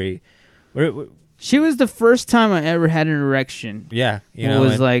have She was the first time I ever had an erection. Yeah. It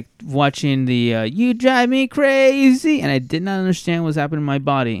was like watching the You Drive Me Crazy, and I did not understand what's happening in my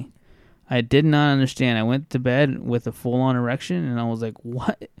body. I did not understand. I went to bed with a full-on erection, and I was like,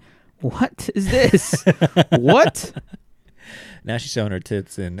 what? What is this? What? Now she's showing her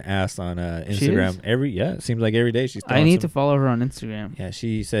tits and ass on Instagram. It seems like every day she's I need to follow her on Instagram. Yeah,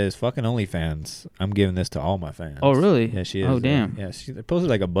 she says, fucking OnlyFans. I'm giving this to all my fans. Oh, really? Yeah, she is. Oh, damn. Yeah, she posted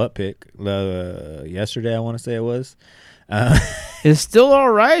like a butt pic yesterday, I want to say it was. It's still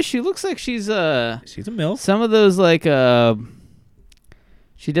all right. She looks like she's a MILF. Some of those like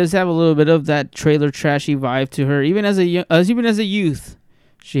she does have a little bit of that trailer trashy vibe to her. Even as a youth,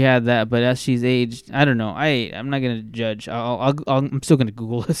 she had that, but as she's aged, I don't know. I'm not gonna judge. I'm still gonna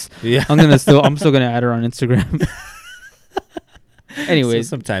Google this. Yeah. I'm still gonna add her on Instagram. Anyways, so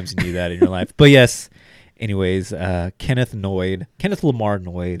sometimes you need that in your life. But yes. Anyways, Kenneth Lamar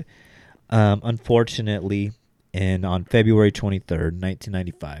Noyd, unfortunately, on February 23rd,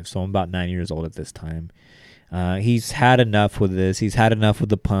 1995. So I'm about 9 years old at this time. He's had enough with this. He's had enough with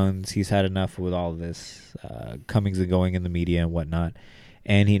the puns. He's had enough with all this comings and going in the media and whatnot.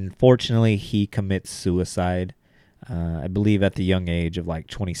 And unfortunately, he commits suicide, I believe at the young age of like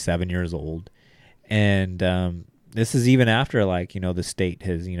 27 years old. And this is even after like, you know, the state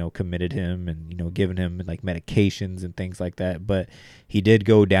has, you know, committed him and, you know, given him like medications and things like that. But he did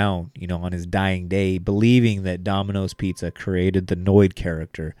go down, you know, on his dying day, believing that Domino's Pizza created the Noid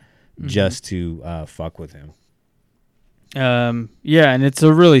character just to fuck with him. Yeah, and it's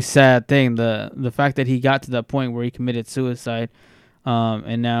a really sad thing, the fact that he got to that point where he committed suicide,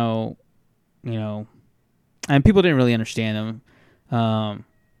 and now, you know, and people didn't really understand him.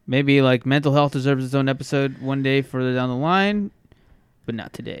 Maybe like mental health deserves its own episode one day further down the line, but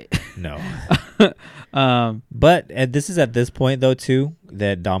not today. No. But this is at this point though too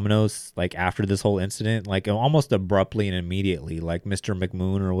that Domino's, like after this whole incident, like almost abruptly and immediately, like Mr.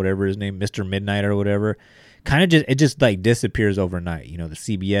 McMoon or whatever his name, Mr. Midnight or whatever, kind of just like disappears overnight. You know, the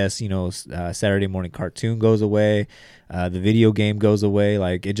CBS, you know, Saturday morning cartoon goes away, the video game goes away.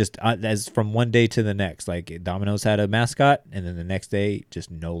 Like it just as from one day to the next. Like Domino's had a mascot, and then the next day, just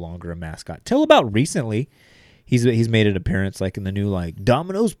no longer a mascot. Till about recently, he's made an appearance like in the new like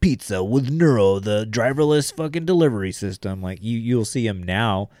Domino's Pizza with Neuro, the driverless fucking delivery system. Like you'll see him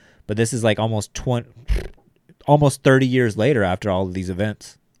now, but this is like almost 30 years later after all of these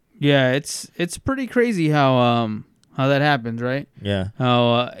events. Yeah, it's pretty crazy how that happens, right? Yeah.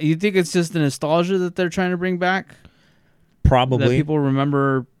 How you think it's just the nostalgia that they're trying to bring back? Probably. That people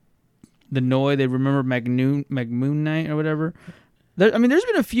remember the Noid, they remember McMoon Knight or whatever. There's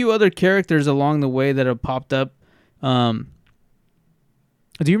been a few other characters along the way that have popped up. Do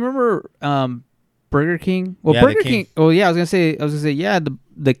you remember Burger King? Well, Yeah, Burger the King. King. Oh yeah, I was gonna say yeah.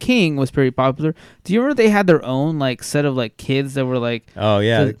 The King was pretty popular. Do you remember they had their own like set of like kids that were like? Oh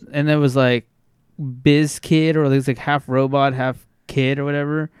yeah. And there was like Biz Kid, or there's like half robot, half kid, or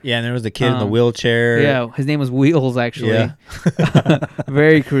whatever. Yeah, and there was the kid in the wheelchair. Yeah, his name was Wheels, actually. Yeah.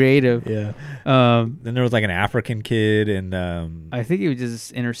 Very creative. Yeah. Then there was like an African kid, and I think he was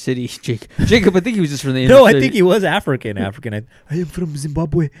just inner city. Jacob, I think he was just from the inner no, city. I think he was African. I am from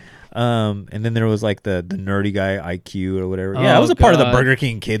Zimbabwe. And then there was like the nerdy guy IQ or whatever. Yeah, that was a part of the Burger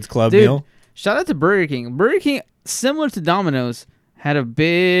King Kids Club Dude, meal. Shout out to Burger King. Burger King, similar to Domino's, had a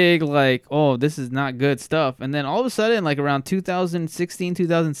big like, oh, this is not good stuff. And then all of a sudden, like around 2016,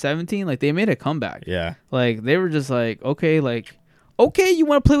 2017, like they made a comeback. Yeah. Like they were just like, okay, you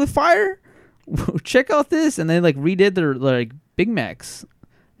want to play with fire? Check out this. And they like redid their like Big Macs.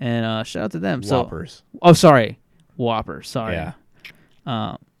 And shout out to them. Whoppers. Whoppers. Sorry. Yeah.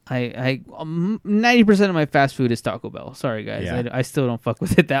 I 90% of my fast food is Taco Bell. Sorry guys, Yeah. I still don't fuck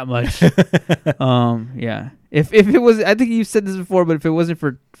with it that much. Yeah. If it was, I think you said this before, but if it wasn't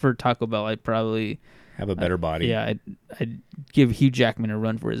for Taco Bell, I'd probably Have a better body. Yeah, I'd give Hugh Jackman a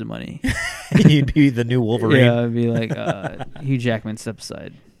run for his money. You'd be the new Wolverine. Yeah, I'd be like Hugh Jackman, step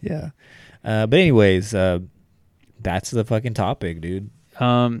aside. Yeah. But anyways, that's the fucking topic, dude.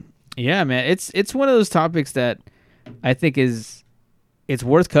 Yeah, man, it's one of those topics that I think it's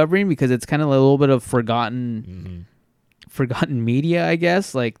worth covering because it's kind of a little bit of forgotten media, I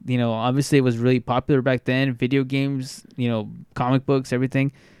guess. Like, you know, obviously it was really popular back then. Video games, you know, comic books,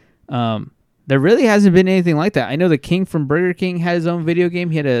 everything. There really hasn't been anything like that. I know the King from Burger King had his own video game.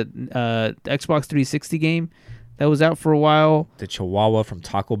 He had a Xbox 360 game that was out for a while. The Chihuahua from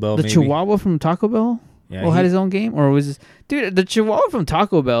Taco Bell. The Chihuahua from Taco Bell? Yeah, had his own game? Or was this... Dude, the Chihuahua from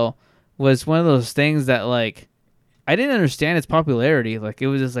Taco Bell was one of those things that, like, I didn't understand its popularity. Like, it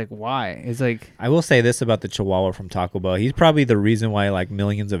was just like, why? It's like... I will say this about the Chihuahua from Taco Bell. He's probably the reason why, like,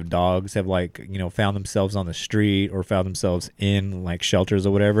 millions of dogs have, like, you know, found themselves on the street or found themselves in, like, shelters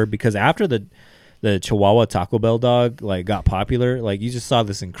or whatever. Because after the Chihuahua Taco Bell dog, like, got popular, like, you just saw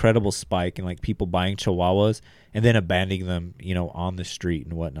this incredible spike in, like, people buying Chihuahuas and then abandoning them, you know, on the street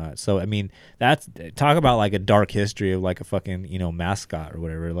and whatnot. So, I mean, that's... Talk about, like, a dark history of, like, a fucking, you know, mascot or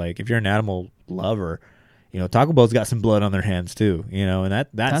whatever. Like, if you're an animal lover... You know, Taco Bell's got some blood on their hands too. You know, and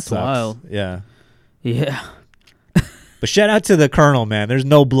that's sucks. Wild. Yeah. Yeah. But shout out to the Colonel, man. There's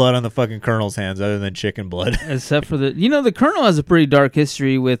no blood on the fucking Colonel's hands other than chicken blood. Except for the Colonel has a pretty dark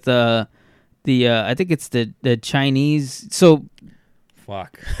history with I think it's the Chinese. So.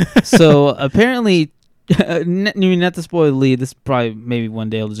 Fuck. So apparently, not to spoil the lead. This probably maybe one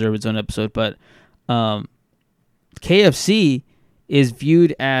day will deserve its own episode, but KFC is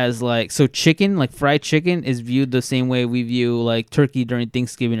viewed as like, so chicken, like fried chicken is viewed the same way we view like turkey during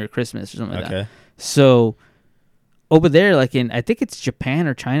Thanksgiving or Christmas or something like that. So over there, like I think it's Japan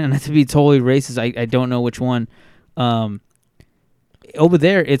or China, not to be totally racist, I don't know which one. Over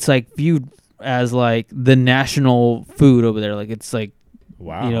there, it's like viewed as like the national food over there. Like it's like,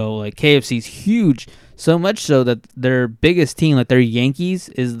 wow, you know, like KFC's huge, so much so that their biggest team, like their Yankees,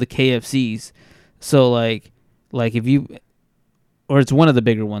 is the KFCs. So like if you... or it's one of the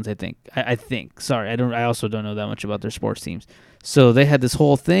bigger ones. I think. I think. Sorry, I also don't know that much about their sports teams. So they had this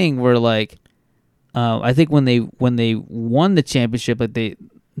whole thing where like, I think when they won the championship, like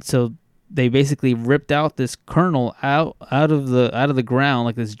they basically ripped out this colonel out of the ground,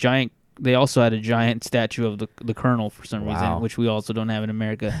 like this giant. They also had a giant statue of the colonel for some reason, which we also don't have in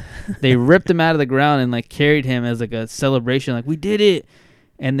America. They ripped him out of the ground and like carried him as like a celebration, like we did it.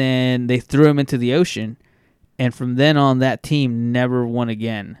 And then they threw him into the ocean, and from then on, that team never won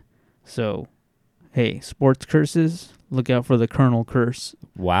again. So, hey, sports curses, look out for the colonel curse.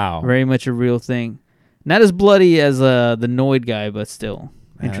 Wow, very much a real thing. Not as bloody as the Noid guy, but still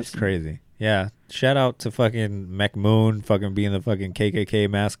interesting. That's crazy. Yeah, shout out to fucking McMoon, fucking being the fucking KKK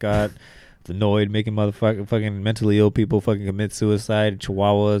mascot. The Noid making fucking mentally ill people fucking commit suicide.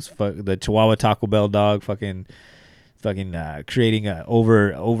 Chihuahuas, the Chihuahua Taco Bell dog, fucking creating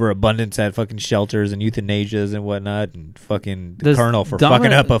overabundance at fucking shelters and euthanasias and whatnot, and fucking the colonel for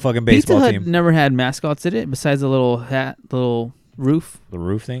fucking up a fucking baseball Pizza team. Hut never had mascots, did it? Besides the little hat, the little roof. The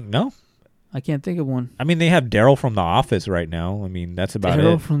roof thing? No. I can't think of one. I mean, they have Daryl from The Office right now. I mean, that's about it.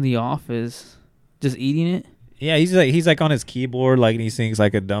 Daryl from The Office, just eating it. Yeah, he's like on his keyboard, like, and he sings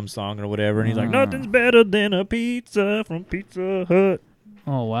like a dumb song or whatever, and he's like, "Nothing's better than a pizza from Pizza Hut."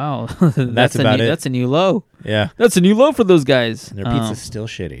 Oh wow, that's about it. That's a new low. Yeah, that's a new low for those guys. And their pizza's still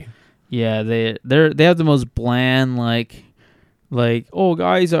shitty. Yeah, they have the most bland like, oh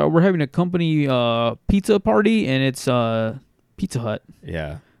guys, we're having a company pizza party and it's Pizza Hut.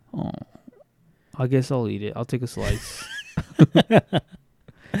 Yeah. Oh, I guess I'll eat it. I'll take a slice.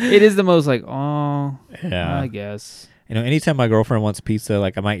 It is the most like, oh, yeah, I guess. You know, anytime my girlfriend wants pizza,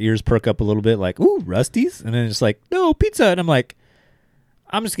 like my ears perk up a little bit, like, ooh, Rusty's, and then it's like, no, pizza, and I'm like,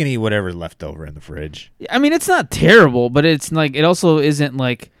 I'm just gonna eat whatever's left over in the fridge. I mean, it's not terrible, but it's like it also isn't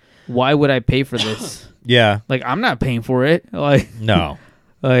like, why would I pay for this? Yeah, like I'm not paying for it. Like no,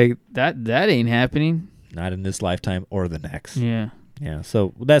 like that ain't happening. Not in this lifetime or the next. Yeah. Yeah.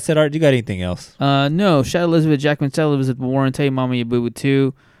 So with that said, Art, you got anything else? No. Shout out Elizabeth Jackman. Shout out Elizabeth Warren. Tell your mama you boo boo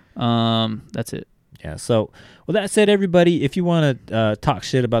too. That's it. Yeah. So with that said, everybody, if you want to talk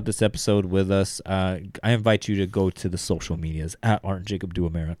shit about this episode with us, I invite you to go to the social medias at Art and Jacob Do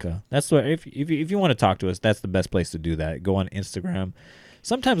America. That's where if you want to talk to us, that's the best place to do that. Go on Instagram.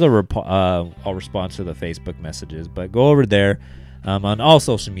 Sometimes I'll respond to the Facebook messages, but go over there. On all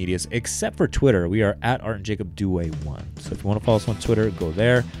social medias except for Twitter, we are at Art and Jacob Do A1. So if you want to follow us on Twitter, go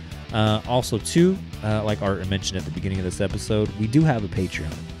there. Also, too, like Art mentioned at the beginning of this episode, we do have a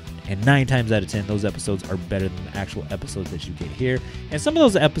Patreon. And 9 times out of 10, those episodes are better than the actual episodes that you get here. And some of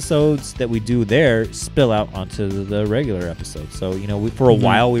those episodes that we do there spill out onto the regular episodes. So, you know, for a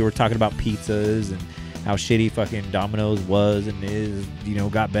while we were talking about pizzas and how shitty fucking Domino's was and is, you know,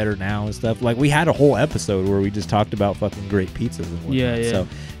 got better now and stuff. Like, we had a whole episode where we just talked about fucking great pizzas and whatnot. Yeah. So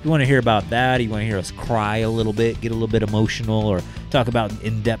if you want to hear about that, you want to hear us cry a little bit, get a little bit emotional, or talk about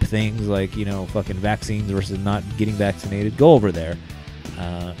in-depth things like, you know, fucking vaccines versus not getting vaccinated, go over there.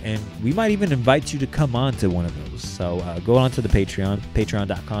 And we might even invite you to come on to one of those. So go on to the Patreon,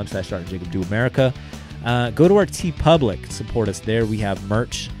 patreon.com/ArtJacobDoAmerica. Go to our TeePublic, support us there. We have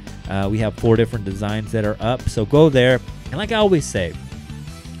merch. We have 4 different designs that are up. So go there. And like I always say,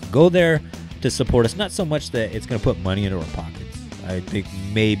 go there to support us. Not so much that it's going to put money into our pockets. I think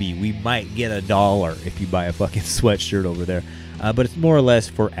maybe we might get $1 if you buy a fucking sweatshirt over there. But it's more or less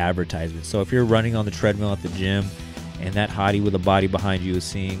for advertisement. So if you're running on the treadmill at the gym and that hottie with a body behind you is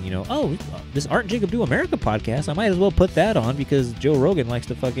seeing, you know, oh, this Art and Jacob Do America podcast, I might as well put that on because Joe Rogan likes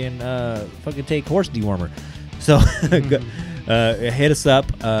to fucking take horse dewormer. So hit us up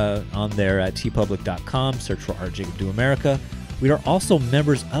on there at tpublic.com. Search for Art Jacob Do America. We are also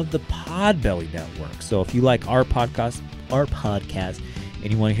members of the Podbelly Network. So if you like our podcast,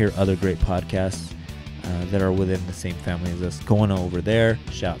 and you want to hear other great podcasts that are within the same family as us, going over there.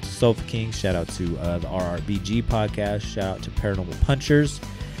 Shout out to Sofa King. Shout out to the RRBG podcast. Shout out to Paranormal Punchers.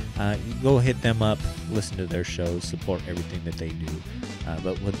 You go hit them up, listen to their shows, support everything that they do.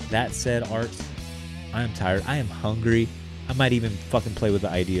 But with that said, Art, I am tired. I am hungry. I might even fucking play with the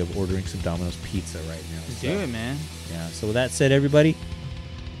idea of ordering some Domino's pizza right now. Do it, man. Yeah. So with that said, everybody,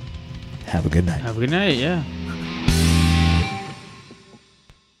 have a good night. Have a good night. Yeah.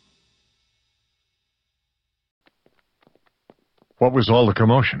 What was all the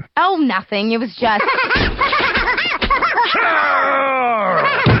commotion? Oh, nothing. It was just...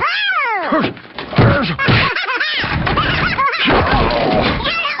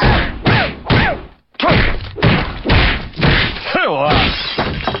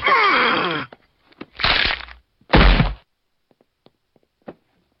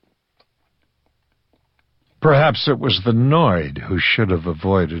 Perhaps it was the Noid who should have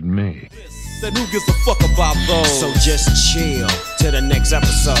avoided me. Then who gives a fuck about those? So just chill till the next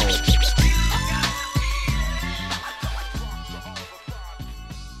episode.